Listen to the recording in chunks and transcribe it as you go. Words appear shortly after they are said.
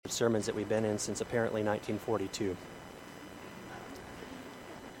sermons that we've been in since apparently 1942.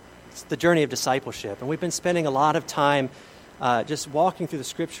 It's the journey of discipleship, and we've been spending a lot of time just walking through the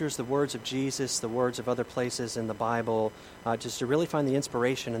Scriptures, the words of Jesus, the words of other places in the Bible, just to really find the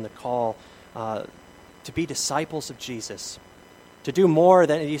inspiration and the call to be disciples of Jesus. To do more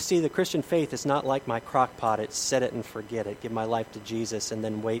than, you see, the Christian faith is not like my crock pot. It's set it and forget it. Give my life to Jesus and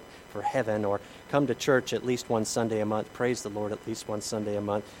then wait for heaven, or come to church at least one Sunday a month, praise the Lord at least one Sunday a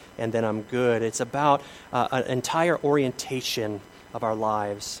month, and then I'm good. It's about an entire orientation of our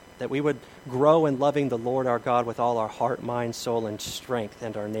lives, that we would grow in loving the Lord our God with all our heart, mind, soul, and strength,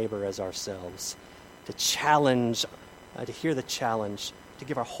 and our neighbor as ourselves. To challenge, to hear the challenge, to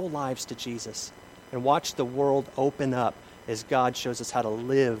give our whole lives to Jesus, and watch the world open up as God shows us how to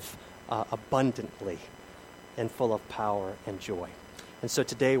live abundantly and full of power and joy. And so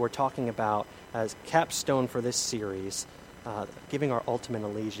today we're talking about, as capstone for this series, giving our ultimate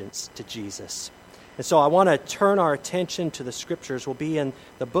allegiance to Jesus. And so I want to turn our attention to the Scriptures. We'll be in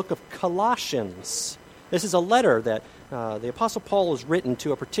the book of Colossians. This is a letter that the Apostle Paul has written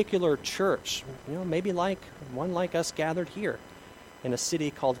to a particular church, maybe like one like us gathered here in a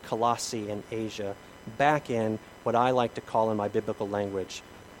city called Colossae in Asia, back in what I like to call in my biblical language,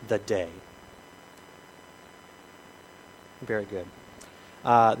 the day. Very good.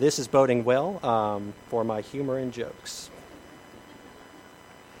 This is boding well for my humor and jokes.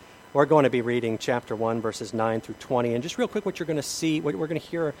 We're going to be reading chapter 1, verses 9 through 20. And just real quick, what you're going to see, what we're going to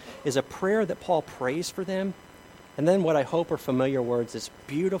hear is a prayer that Paul prays for them. And then what I hope are familiar words, is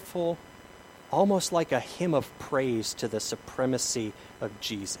beautiful, almost like a hymn of praise to the supremacy of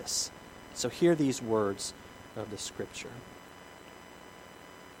Jesus. So hear these words of the Scripture.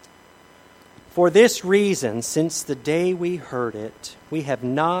 For this reason, since the day we heard it, we have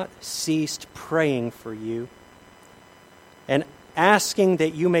not ceased praying for you and asking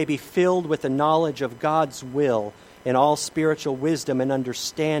that you may be filled with the knowledge of God's will in all spiritual wisdom and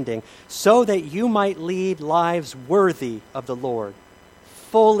understanding, so that you might lead lives worthy of the Lord,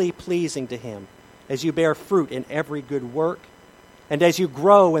 fully pleasing to Him, as you bear fruit in every good work, and as you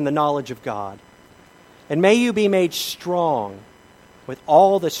grow in the knowledge of God. And may you be made strong with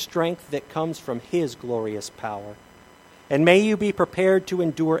all the strength that comes from His glorious power. And may you be prepared to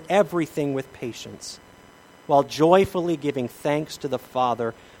endure everything with patience, while joyfully giving thanks to the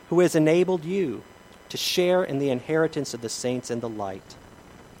Father who has enabled you to share in the inheritance of the saints in the light.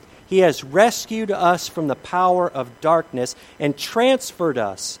 He has rescued us from the power of darkness and transferred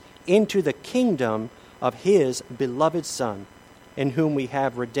us into the kingdom of His beloved Son, in whom we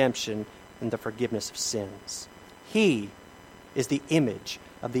have redemption and the forgiveness of sins. He is the image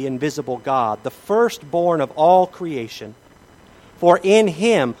of the invisible God, the firstborn of all creation. For in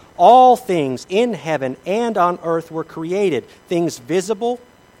Him all things in heaven and on earth were created, things visible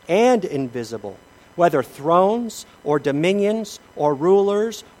and invisible, whether thrones or dominions or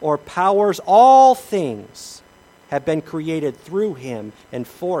rulers or powers, all things have been created through Him and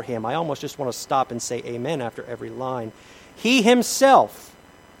for Him. I almost just want to stop and say amen after every line. He Himself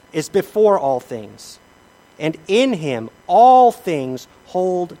is before all things, and in Him all things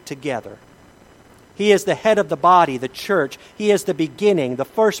hold together. He is the head of the body, the church. He is the beginning, the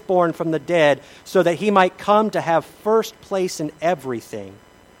firstborn from the dead, so that He might come to have first place in everything.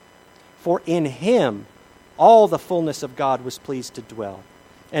 For in Him all the fullness of God was pleased to dwell,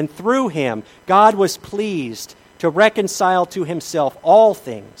 and through Him God was pleased to reconcile to Himself all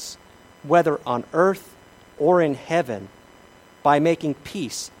things, whether on earth or in heaven, by making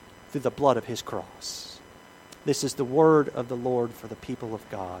peace through the blood of His cross. This is the word of the Lord for the people of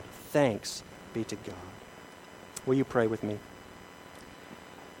God. Thanks be to God. Will you pray with me?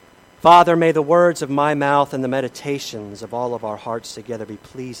 Father, may the words of my mouth and the meditations of all of our hearts together be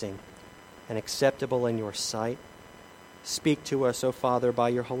pleasing and acceptable in your sight. Speak to us, O Father, by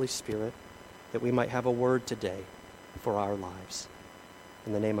your Holy Spirit, that we might have a word today for our lives.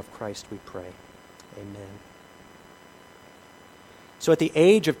 In the name of Christ we pray. Amen. So at the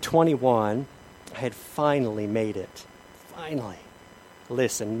age of 21, I had finally made it. Finally.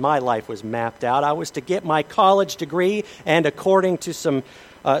 Listen, my life was mapped out. I was to get my college degree and, according to some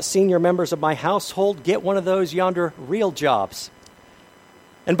senior members of my household, get one of those yonder real jobs.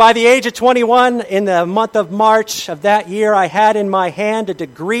 And by the age of 21, in the month of March of that year, I had in my hand a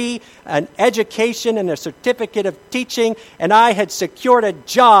degree, an education, and a certificate of teaching, and I had secured a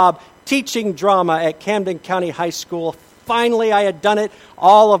job teaching drama at Camden County High School. Finally, I had done it.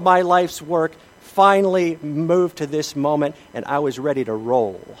 All of my life's work finally moved to this moment, and I was ready to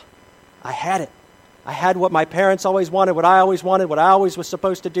roll. I had it. I had what my parents always wanted, what I always wanted, what I always was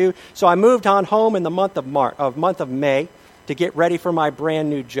supposed to do. So I moved on home in the month of May, to get ready for my brand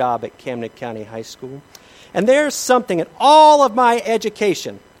new job at Camden County High School. And there's something in all of my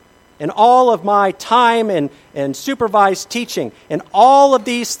education, in all of my time and supervised teaching, in all of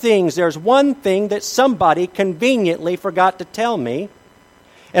these things, there's one thing that somebody conveniently forgot to tell me.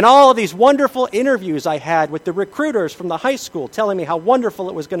 And all of these wonderful interviews I had with the recruiters from the high school telling me how wonderful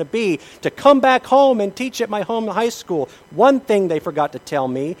it was going to be to come back home and teach at my home high school, one thing they forgot to tell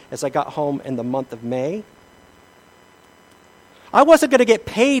me as I got home in the month of May, I wasn't going to get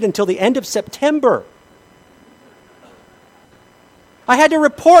paid until the end of September. I had to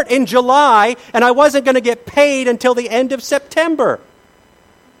report in July, and I wasn't going to get paid until the end of September.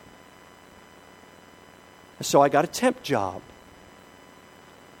 So I got a temp job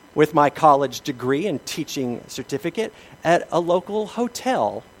with my college degree and teaching certificate at a local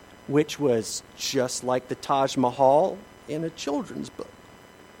hotel, which was just like the Taj Mahal in a children's book.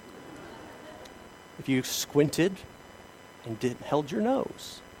 If you squinted and held your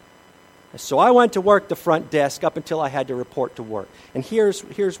nose. So I went to work the front desk up until I had to report to work. And here's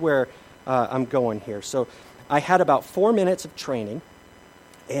where I'm going here. So I had about 4 minutes of training,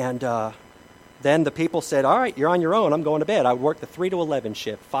 and then the people said, all right, you're on your own. I'm going to bed. I would work the 3 to 11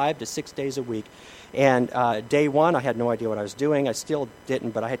 shift, 5 to 6 days a week. And day one, I had no idea what I was doing. I still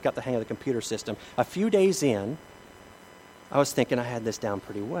didn't, but I had got the hang of the computer system. A few days in, I was thinking I had this down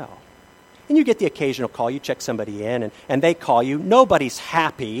pretty well. And you get the occasional call. You check somebody in, and they call you. Nobody's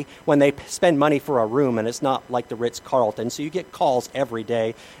happy when they spend money for a room, and it's not like the Ritz-Carlton. So you get calls every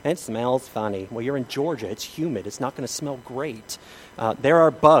day, and it smells funny. Well, you're in Georgia. It's humid. It's not going to smell great. There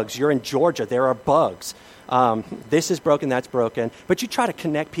are bugs. You're in Georgia. There are bugs. This is broken, that's broken. But you try to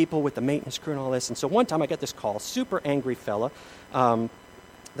connect people with the maintenance crew and all this. And so one time I got this call, super angry fella.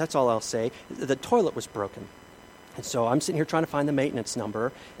 That's all I'll say. The toilet was broken. And so I'm sitting here trying to find the maintenance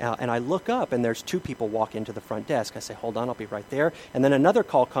number, and I look up, and there's 2 people walk into the front desk. I say, hold on, I'll be right there. And then another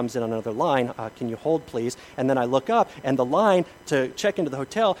call comes in on another line. Can you hold, please? And then I look up, and the line to check into the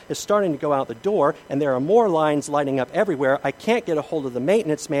hotel is starting to go out the door, and there are more lines lighting up everywhere. I can't get a hold of the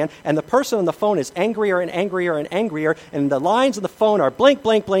maintenance man, and the person on the phone is angrier and angrier and angrier, and the lines on the phone are blink,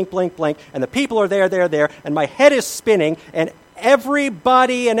 blink, blink, blink, blink, and the people are there, and my head is spinning, and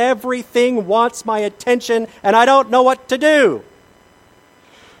everybody and everything wants my attention, and I don't know what to do.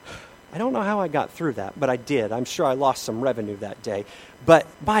 I don't know how I got through that, but I did. I'm sure I lost some revenue that day. But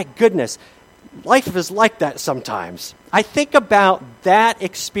my goodness, life is like that sometimes. I think about that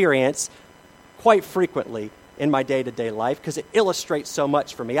experience quite frequently in my day-to-day life because it illustrates so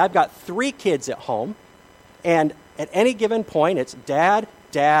much for me. I've got 3 kids at home, and at any given point, it's Dad,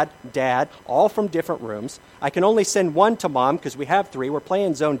 all from different rooms. I can only send one to Mom because we have 3. We're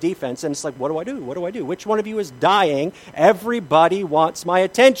playing zone defense, and it's like, what do I do? What do I do? Which one of you is dying? Everybody wants my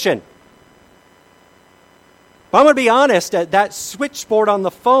attention. But I'm going to be honest, that switchboard on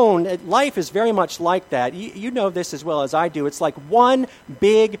the phone, life is very much like that. You know this as well as I do. It's like one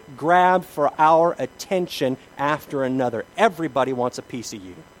big grab for our attention after another. Everybody wants a piece of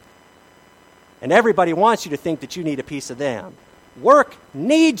you. And everybody wants you to think that you need a piece of them. Work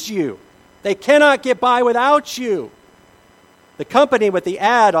needs you. They cannot get by without you. The company with the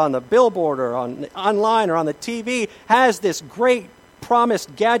ad on the billboard or online or on the TV has this great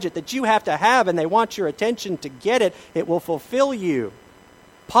promised gadget that you have to have, and they want your attention to get it. It will fulfill you.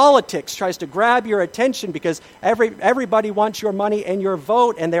 Politics tries to grab your attention because everybody wants your money and your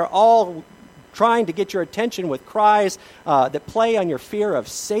vote, and they're all trying to get your attention with cries that play on your fear of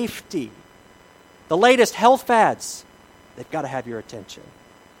safety. The latest health fads, they've got to have your attention.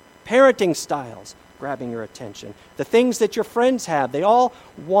 Parenting styles, grabbing your attention. The things that your friends have, they all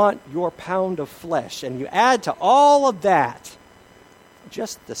want your pound of flesh. And you add to all of that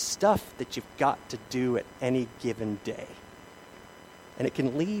just the stuff that you've got to do at any given day. And it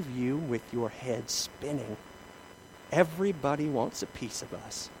can leave you with your head spinning. Everybody wants a piece of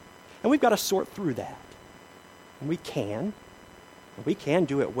us. And we've got to sort through that. And we can. And we can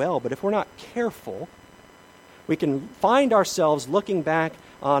do it well, but if we're not careful, we can find ourselves looking back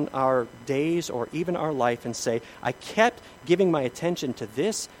on our days or even our life and say, I kept giving my attention to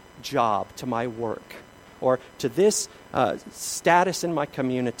this job, to my work, or to this status in my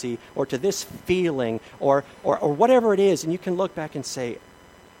community, or to this feeling, or whatever it is. And you can look back and say,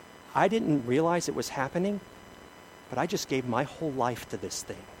 I didn't realize it was happening, but I just gave my whole life to this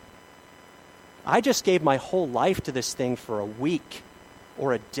thing. I just gave my whole life to this thing for a week,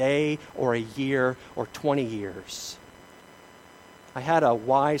 or a day, or a year, or 20 years. I had a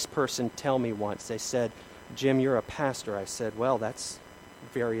wise person tell me once, they said, Jim, you're a pastor. I said, well, that's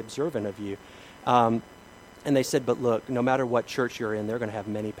very observant of you. And they said, but look, no matter what church you're in, they're going to have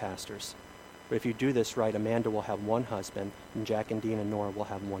many pastors. But if you do this right, Amanda will have one husband, and Jack and Dean and Nora will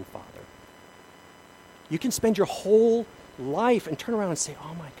have one father. You can spend your whole life and turn around and say,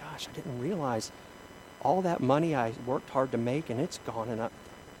 oh my gosh, I didn't realize all that money I worked hard to make, and it's gone, and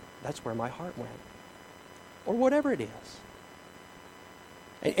that's where my heart went. Or whatever it is.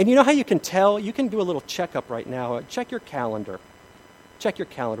 And you know how you can tell? You can do a little checkup right now. Check your calendar. Check your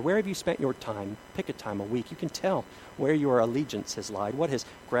calendar. Where have you spent your time? Pick a time a week. You can tell where your allegiance has lied, what has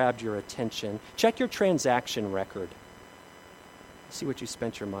grabbed your attention. Check your transaction record. See what you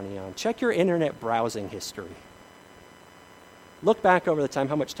spent your money on. Check your internet browsing history. Look back over the time.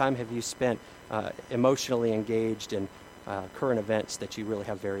 How much time have you spent emotionally engaged in current events that you really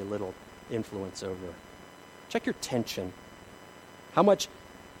have very little influence over? Check your tension. How much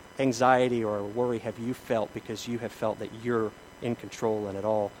anxiety or worry have you felt because you have felt that you're in control and it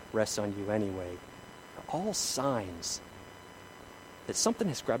all rests on you anyway? They're all signs that something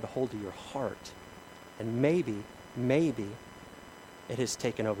has grabbed a hold of your heart, and maybe it has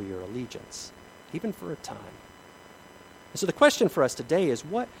taken over your allegiance, even for a time. And so the question for us today is,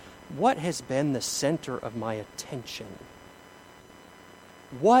 what has been the center of my attention?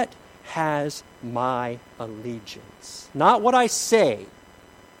 What has my allegiance? Not what I say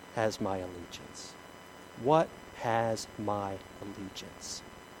has my allegiance. What has my allegiance?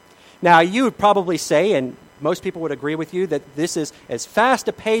 Now, you would probably say, and most people would agree with you, that this is as fast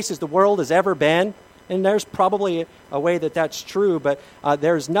a pace as the world has ever been. And there's probably a way that that's true, but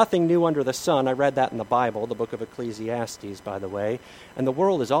there's nothing new under the sun. I read that in the Bible, the book of Ecclesiastes, by the way. And the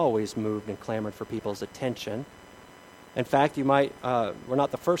world has always moved and clamored for people's attention. In fact, we're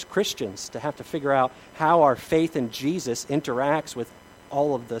not the first Christians to have to figure out how our faith in Jesus interacts with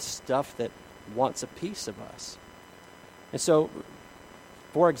all of the stuff that wants a piece of us. And so,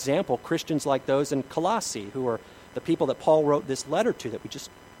 for example, Christians like those in Colossae, who are the people that Paul wrote this letter to, that we just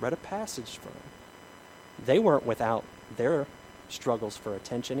read a passage from, they weren't without their struggles for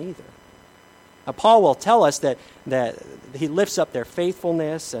attention either. Now, Paul will tell us that he lifts up their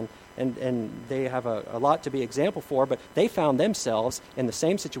faithfulness, and they have a lot to be example for, but they found themselves in the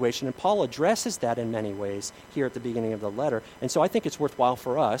same situation, and Paul addresses that in many ways here at the beginning of the letter. And so I think it's worthwhile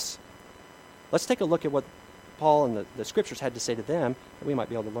for us. Let's take a look at what Paul and the Scriptures had to say to them, that we might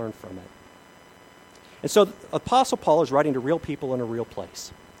be able to learn from it. And so the Apostle Paul is writing to real people in a real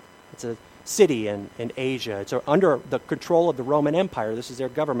place. It's a city in Asia. It's under the control of the Roman Empire. This is their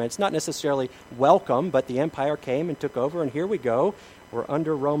government. It's not necessarily welcome, but the empire came and took over, and here we go. We're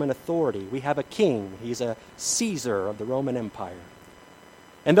under Roman authority. We have a king. He's a Caesar of the Roman Empire.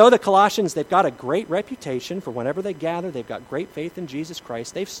 And though the Colossians, they've got a great reputation for whenever they gather, they've got great faith in Jesus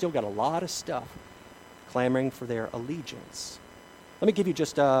Christ, they've still got a lot of stuff clamoring for their allegiance. Let me give you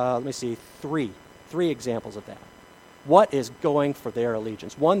just, three examples of that. What is going for their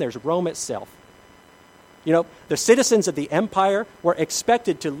allegiance? One, there's Rome itself. You know, the citizens of the empire were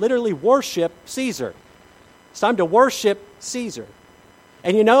expected to literally worship Caesar. It's time to worship Caesar.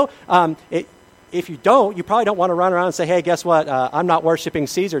 And you know, if you don't, you probably don't want to run around and say, hey, guess what? I'm not worshiping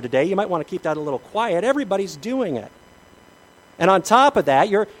Caesar today. You might want to keep that a little quiet. Everybody's doing it. And on top of that,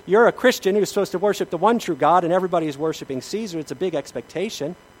 you're a Christian who's supposed to worship the one true God, and everybody's worshiping Caesar. It's a big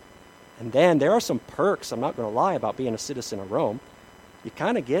expectation. And then there are some perks, I'm not going to lie, about being a citizen of Rome. You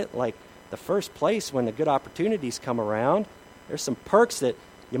kind of get like the first place when the good opportunities come around. There's some perks that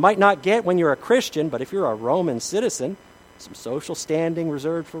you might not get when you're a Christian, but if you're a Roman citizen, some social standing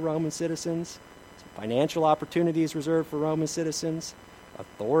reserved for Roman citizens, some financial opportunities reserved for Roman citizens,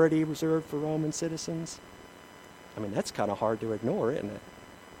 authority reserved for Roman citizens. I mean, that's kind of hard to ignore, isn't it?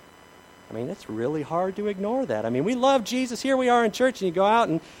 I mean, it's really hard to ignore that. I mean, we love Jesus. Here we are in church, and you go out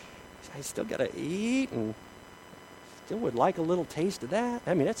and I still got to eat and still would like a little taste of that.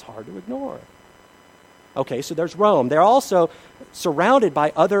 I mean, it's hard to ignore. Okay, so there's Rome. They're also surrounded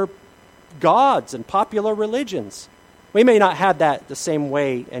by other gods and popular religions. We may not have that the same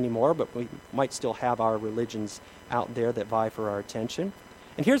way anymore, but we might still have our religions out there that vie for our attention.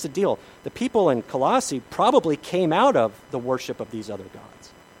 And here's the deal. The people in Colossae probably came out of the worship of these other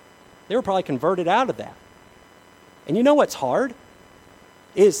gods. They were probably converted out of that. And you know what's hard?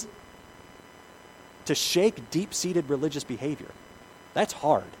 Is to shake deep-seated religious behavior. That's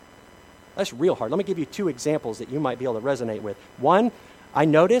hard. That's real hard. Let me give you two examples that you might be able to resonate with. One, I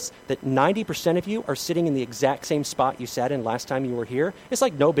notice that 90% of you are sitting in the exact same spot you sat in last time you were here. It's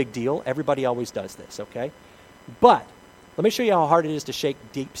like no big deal. Everybody always does this, okay? But let me show you how hard it is to shake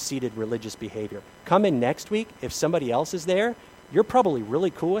deep-seated religious behavior. Come in next week. If somebody else is there, you're probably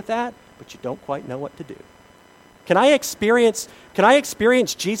really cool with that, but you don't quite know what to do. Can I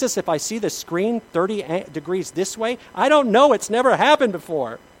experience Jesus if I see the screen 30 degrees this way? I don't know. It's never happened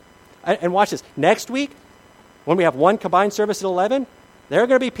before. And watch this. Next week, when we have one combined service at 11, there are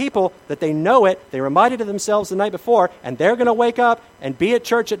going to be people that they know it, they reminded of themselves the night before, and they're going to wake up and be at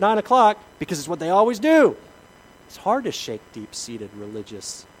church at 9 o'clock because it's what they always do. It's hard to shake deep-seated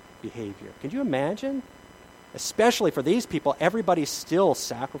religious behavior. Can you imagine? Especially for these people, everybody's still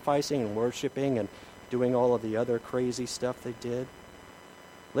sacrificing and worshiping and doing all of the other crazy stuff they did.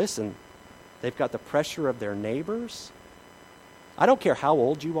 Listen, they've got the pressure of their neighbors. I don't care how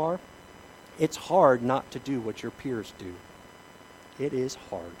old you are. It's hard not to do what your peers do. It is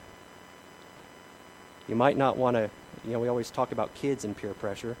hard. You might not want to, we always talk about kids and peer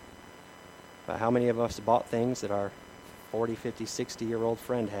pressure, but how many of us bought things that our 40, 50, 60-year-old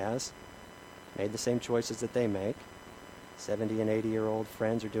friend has, made the same choices that they make? 70 and 80-year-old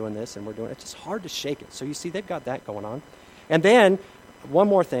friends are doing this, and we're doing it. It's just hard to shake it. So you see, they've got that going on. And then, one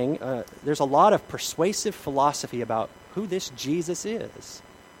more thing, there's a lot of persuasive philosophy about who this Jesus is.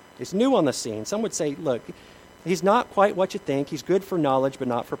 He's new on the scene. Some would say, look, he's not quite what you think. He's good for knowledge, but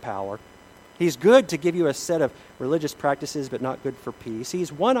not for power. He's good to give you a set of religious practices, but not good for peace.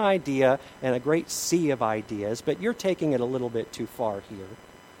 He's one idea and a great sea of ideas, but you're taking it a little bit too far here.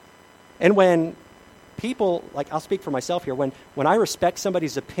 And when people, like I'll speak for myself here, when I respect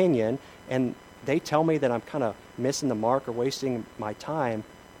somebody's opinion and they tell me that I'm kind of missing the mark or wasting my time,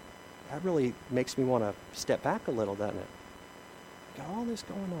 that really makes me want to step back a little, doesn't it? Got all this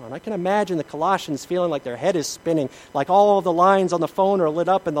going on. I can imagine the Colossians feeling like their head is spinning, like all of the lines on the phone are lit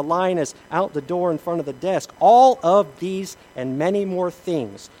up and the line is out the door in front of the desk. All of these and many more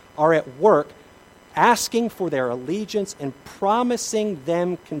things are at work asking for their allegiance and promising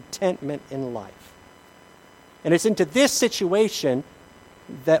them contentment in life. And it's into this situation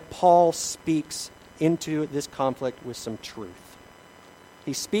that Paul speaks into this conflict with some truth.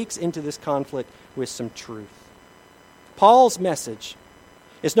 He speaks into this conflict with some truth. Paul's message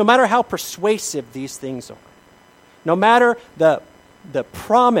is no matter how persuasive these things are, no matter the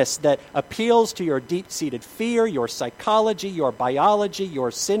promise that appeals to your deep-seated fear, your psychology, your biology,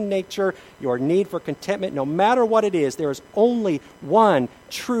 your sin nature, your need for contentment, no matter what it is, there is only one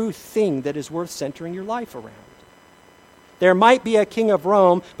true thing that is worth centering your life around. There might be a king of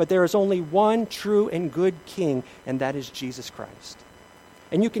Rome, but there is only one true and good king, and that is Jesus Christ.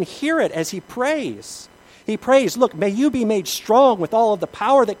 And you can hear it as he prays. He prays, look, may you be made strong with all of the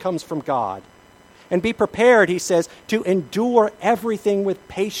power that comes from God. And be prepared, he says, to endure everything with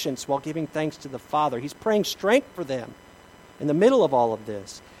patience while giving thanks to the Father. He's praying strength for them in the middle of all of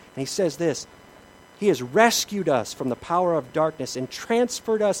this. And he says this, he has rescued us from the power of darkness and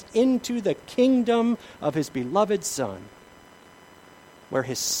transferred us into the kingdom of his beloved Son, where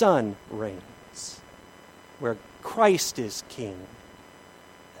his Son reigns, where Christ is king.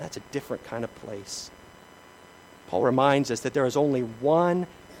 That's a different kind of place. Paul reminds us that there is only one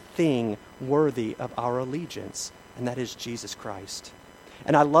thing worthy of our allegiance, and that is Jesus Christ.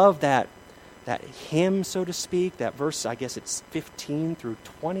 And I love that hymn, so to speak, that verse, I guess it's 15 through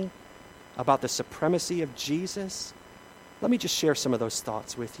 20, about the supremacy of Jesus. Let me just share some of those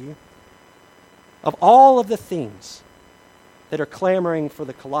thoughts with you. Of all of the things that are clamoring for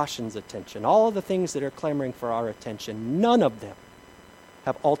the Colossians' attention, all of the things that are clamoring for our attention, none of them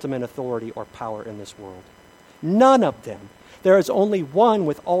have ultimate authority or power in this world. None of them. There is only one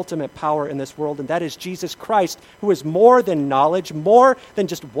with ultimate power in this world, and that is Jesus Christ, who is more than knowledge, more than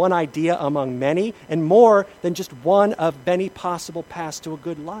just one idea among many, and more than just one of many possible paths to a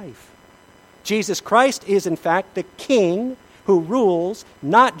good life. Jesus Christ is, in fact, the King who rules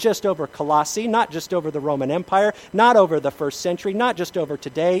not just over Colossae, not just over the Roman Empire, not over the first century, not just over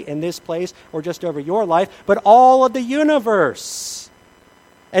today in this place, or just over your life, but all of the universe.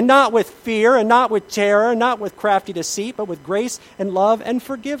 And not with fear, and not with terror, and not with crafty deceit, but with grace and love and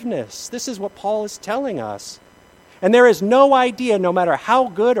forgiveness. This is what Paul is telling us. And there is no idea, no matter how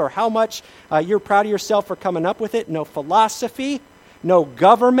good or how much you're proud of yourself for coming up with it, no philosophy, no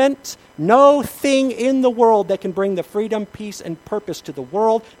government, no thing in the world that can bring the freedom, peace, and purpose to the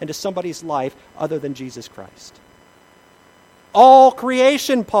world and to somebody's life other than Jesus Christ. All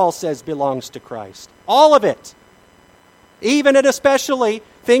creation, Paul says, belongs to Christ. All of it. Even and especially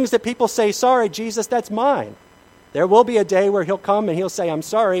things that people say, sorry, Jesus, that's mine. There will be a day where he'll come and he'll say, I'm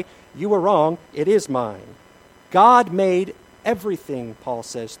sorry, you were wrong, it is mine. God made everything, Paul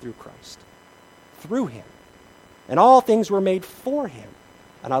says, through Christ. Through him. And all things were made for him.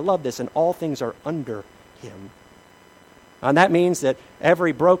 And I love this, and all things are under him. And that means that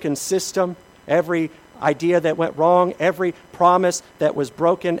every broken system, every idea that went wrong, every promise that was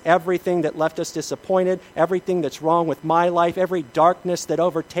broken, everything that left us disappointed, everything that's wrong with my life, every darkness that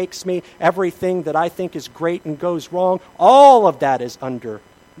overtakes me, everything that I think is great and goes wrong, all of that is under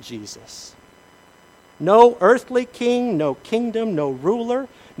Jesus. No earthly king, no kingdom, no ruler,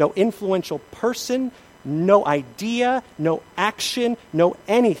 no influential person, no idea, no action, no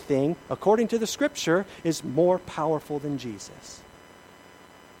anything, according to the Scripture, is more powerful than Jesus.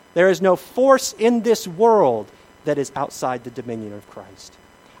 There is no force in this world that is outside the dominion of Christ.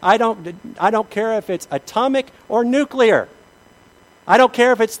 I don't care if it's atomic or nuclear. I don't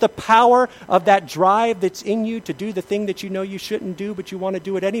care if it's the power of that drive that's in you to do the thing that you know you shouldn't do, but you want to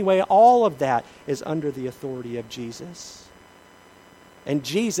do it anyway. All of that is under the authority of Jesus. And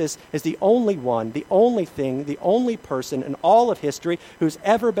Jesus is the only one, the only thing, the only person in all of history who's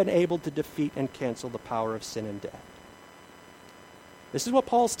ever been able to defeat and cancel the power of sin and death. This is what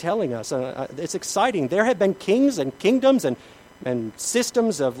Paul's telling us. It's exciting. There have been kings and kingdoms and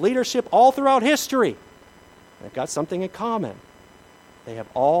systems of leadership all throughout history. They've got something in common. They have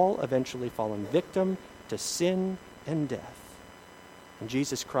all eventually fallen victim to sin and death. And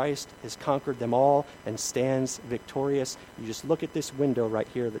Jesus Christ has conquered them all and stands victorious. You just look at this window right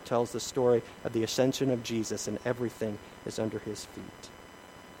here that tells the story of the ascension of Jesus, and everything is under his feet.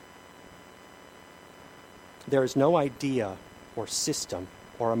 There is no idea or system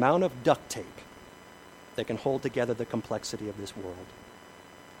or amount of duct tape that can hold together the complexity of this world.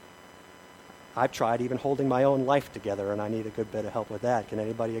 I've tried even holding my own life together, and I need a good bit of help with that. Can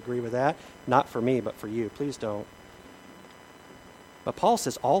anybody agree with that? Not for me, but for you. Please don't. But Paul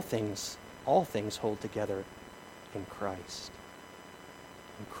says all things hold together in Christ.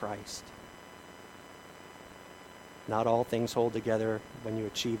 In Christ. Not all things hold together when you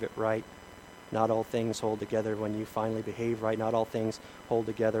achieve it right. Not all things hold together when you finally behave right. Not all things hold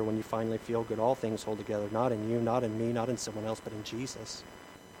together when you finally feel good. All things hold together, not in you, not in me, not in someone else, but in Jesus.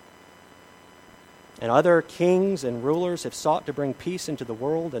 And other kings and rulers have sought to bring peace into the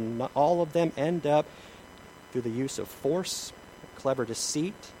world, and all of them end up through the use of force, clever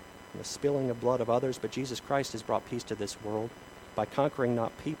deceit, and the spilling of blood of others. But Jesus Christ has brought peace to this world by conquering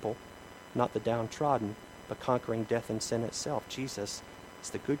not people, not the downtrodden, but conquering death and sin itself. Jesus is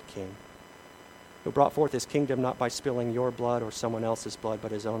the good king who brought forth his kingdom not by spilling your blood or someone else's blood,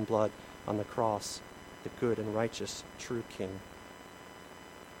 but his own blood on the cross, the good and righteous true king.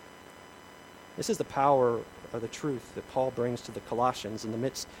 This is the power of the truth that Paul brings to the Colossians in the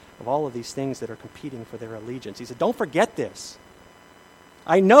midst of all of these things that are competing for their allegiance. He said, don't forget this.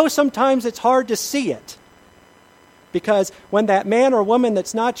 I know sometimes it's hard to see it, because when that man or woman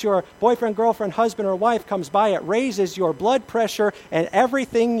that's not your boyfriend, girlfriend, husband, or wife comes by, it raises your blood pressure and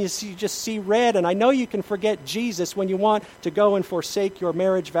everything you just see red. And I know you can forget Jesus when you want to go and forsake your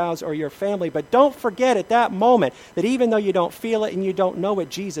marriage vows or your family, but don't forget at that moment that even though you don't feel it and you don't know it,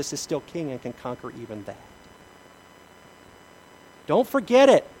 Jesus is still king and can conquer even that. Don't forget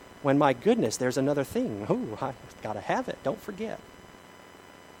it when, my goodness, there's another thing. Oh, I've got to have it. Don't forget.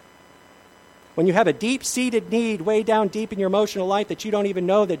 When you have a deep-seated need way down deep in your emotional life that you don't even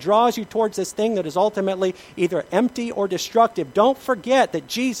know, that draws you towards this thing that is ultimately either empty or destructive, don't forget that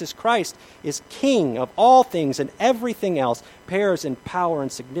Jesus Christ is King of all things, and everything else pairs in power and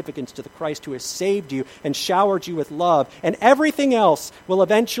significance to the Christ who has saved you and showered you with love. And everything else will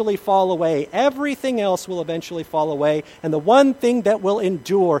eventually fall away. Everything else will eventually fall away. And the one thing that will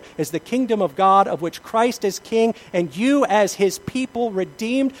endure is the kingdom of God, of which Christ is King, and you as his people,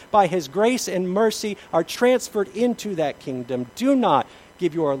 redeemed by his grace and mercy, are transferred into that kingdom. Do not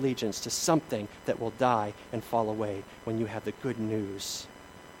give your allegiance to something that will die and fall away when you have the good news.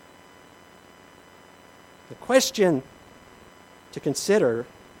 The question to consider,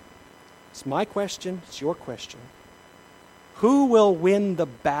 it's my question, it's your question. Who will win the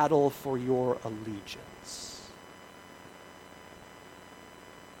battle for your allegiance?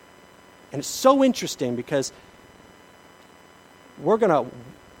 And it's so interesting because we're going to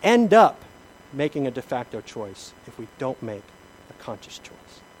end up making a de facto choice if we don't make a conscious choice.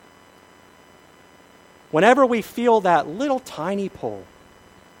 Whenever we feel that little tiny pull,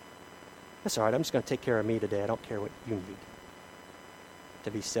 that's all right, I'm just going to take care of me today. I don't care what you need.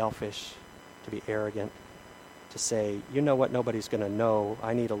 To be selfish, to be arrogant, to say, you know what, nobody's going to know.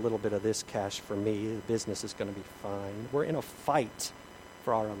 I need a little bit of this cash for me. The business is going to be fine. We're in a fight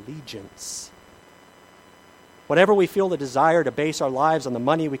for our allegiance. Whenever we feel the desire to base our lives on the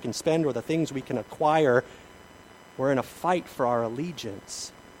money we can spend or the things we can acquire, we're in a fight for our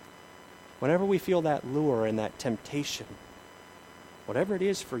allegiance. Whenever we feel that lure and that temptation, whatever it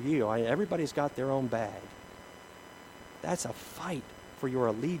is for you, everybody's got their own bag. That's a fight for your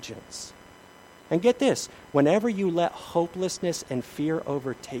allegiance. And get this, whenever you let hopelessness and fear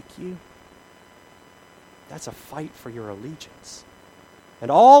overtake you, that's a fight for your allegiance. And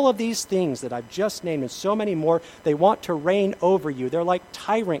all of these things that I've just named and so many more, they want to reign over you. They're like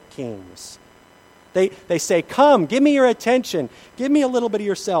tyrant kings. They say, come, give me your attention. Give me a little bit of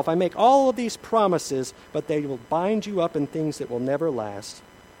yourself. I make all of these promises, but they will bind you up in things that will never last.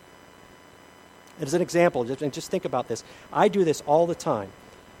 As an example, just think about this. I do this all the time.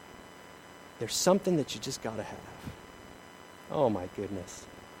 There's something that you just got to have. Oh, my goodness.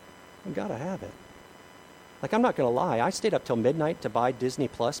 You've got to have it. Like, I'm not going to lie. I stayed up till midnight to buy Disney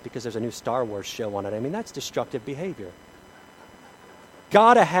Plus because there's a new Star Wars show on it. I mean, that's destructive behavior.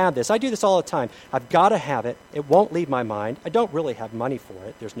 Got to have this. I do this all the time. I've got to have it. It won't leave my mind. I don't really have money for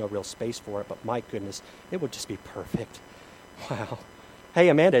it. There's no real space for it, but my goodness, it would just be perfect. Wow. Hey,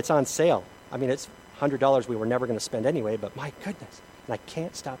 Amanda, it's on sale. I mean, it's $100 we were never going to spend anyway, but my goodness. And I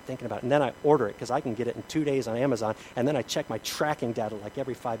can't stop thinking about it. And then I order it because I can get it in 2 days on Amazon. And then I check my tracking data like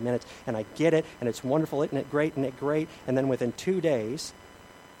every 5 minutes. And I get it. And it's wonderful. Isn't it great? Isn't it great? And then within 2 days,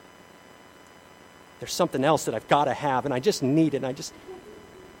 there's something else that I've got to have. And I just need it.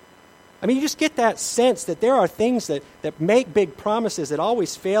 And you just get that sense that there are things that make big promises that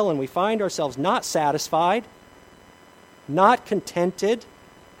always fail. And we find ourselves not satisfied, not contented,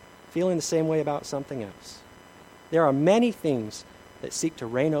 feeling the same way about something else. There are many things that seek to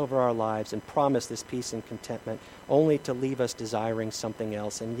reign over our lives and promise this peace and contentment, only to leave us desiring something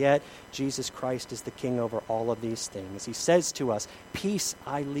else. And yet, Jesus Christ is the King over all of these things. He says to us, peace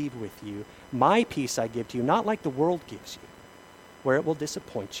I leave with you. My peace I give to you, not like the world gives you, where it will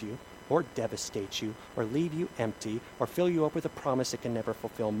disappoint you or devastate you or leave you empty or fill you up with a promise it can never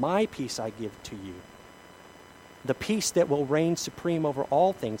fulfill. My peace I give to you. The peace that will reign supreme over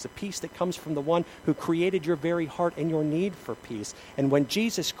all things, the peace that comes from the one who created your very heart and your need for peace. And when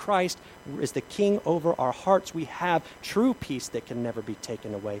Jesus Christ is the King over our hearts, we have true peace that can never be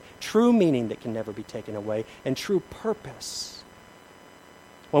taken away, true meaning that can never be taken away, and true purpose.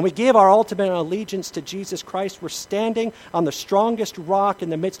 When we give our ultimate allegiance to Jesus Christ, we're standing on the strongest rock in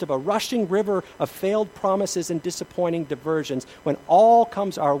the midst of a rushing river of failed promises and disappointing diversions. When all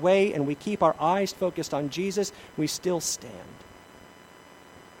comes our way and we keep our eyes focused on Jesus, we still stand.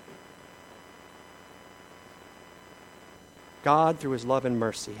 God, through his love and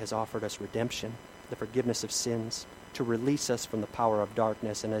mercy, has offered us redemption, the forgiveness of sins, to release us from the power of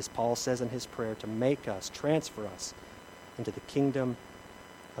darkness, and as Paul says in his prayer, to make us, transfer us into the kingdom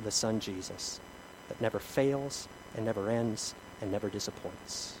of the Son Jesus, that never fails and never ends and never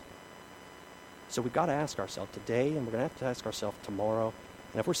disappoints. So we've got to ask ourselves today, and we're going to have to ask ourselves tomorrow,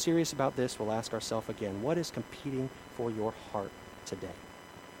 and if we're serious about this, we'll ask ourselves again, what is competing for your heart today?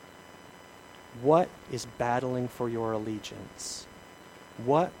 What is battling for your allegiance?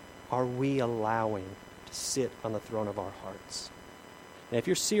 What are we allowing to sit on the throne of our hearts? And if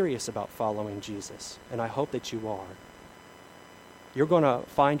you're serious about following Jesus, and I hope that you are, you're going to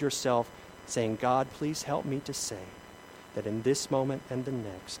find yourself saying, God, please help me to say that in this moment and the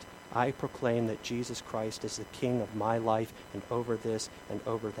next, I proclaim that Jesus Christ is the King of my life and over this and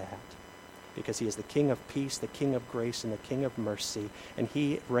over that. Because he is the King of peace, the King of grace, and the King of mercy, and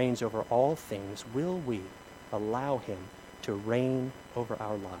he reigns over all things. Will we allow him to reign over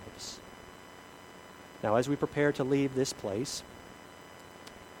our lives? Now, as we prepare to leave this place,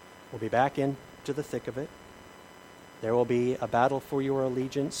 we'll be back into the thick of it. There will be a battle for your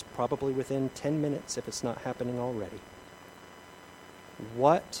allegiance, probably within 10 minutes if it's not happening already.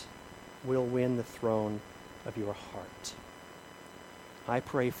 What will win the throne of your heart? I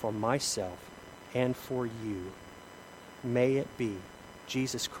pray for myself and for you. May it be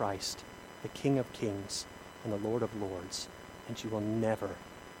Jesus Christ, the King of kings and the Lord of lords, and you will never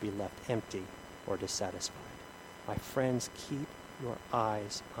be left empty or dissatisfied. My friends, keep your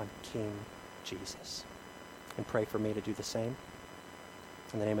eyes on King Jesus. And pray for me to do the same.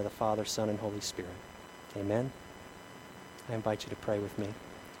 In the name of the Father, Son, and Holy Spirit. Amen. I invite you to pray with me.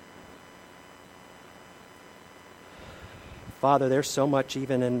 Father, there's so much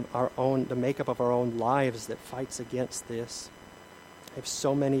even in the makeup of our own lives that fights against this. I have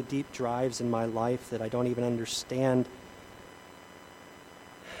so many deep drives in my life that I don't even understand.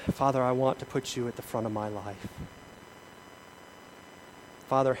 Father, I want to put you at the front of my life.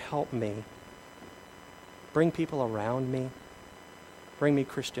 Father, help me. Bring people around me. Bring me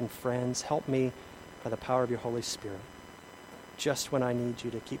Christian friends. Help me by the power of your Holy Spirit. Just when I need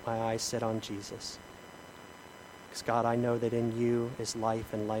you to keep my eyes set on Jesus. Because God, I know that in you is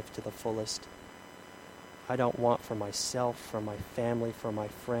life and life to the fullest. I don't want for myself, for my family, for my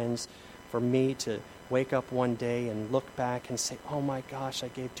friends, for me to wake up one day and look back and say, oh my gosh, I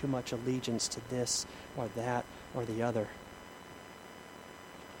gave too much allegiance to this or that or the other.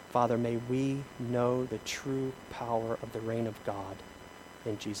 Father, may we know the true power of the reign of God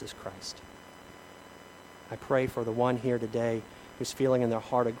in Jesus Christ. I pray for the one here today who's feeling in their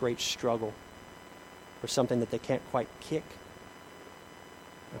heart a great struggle for something that they can't quite kick,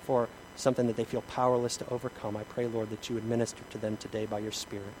 and for something that they feel powerless to overcome. I pray, Lord, that you would minister to them today by your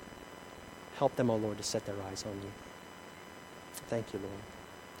Spirit. Help them, O Lord, to set their eyes on you. Thank you, Lord.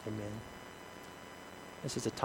 Amen. This is a time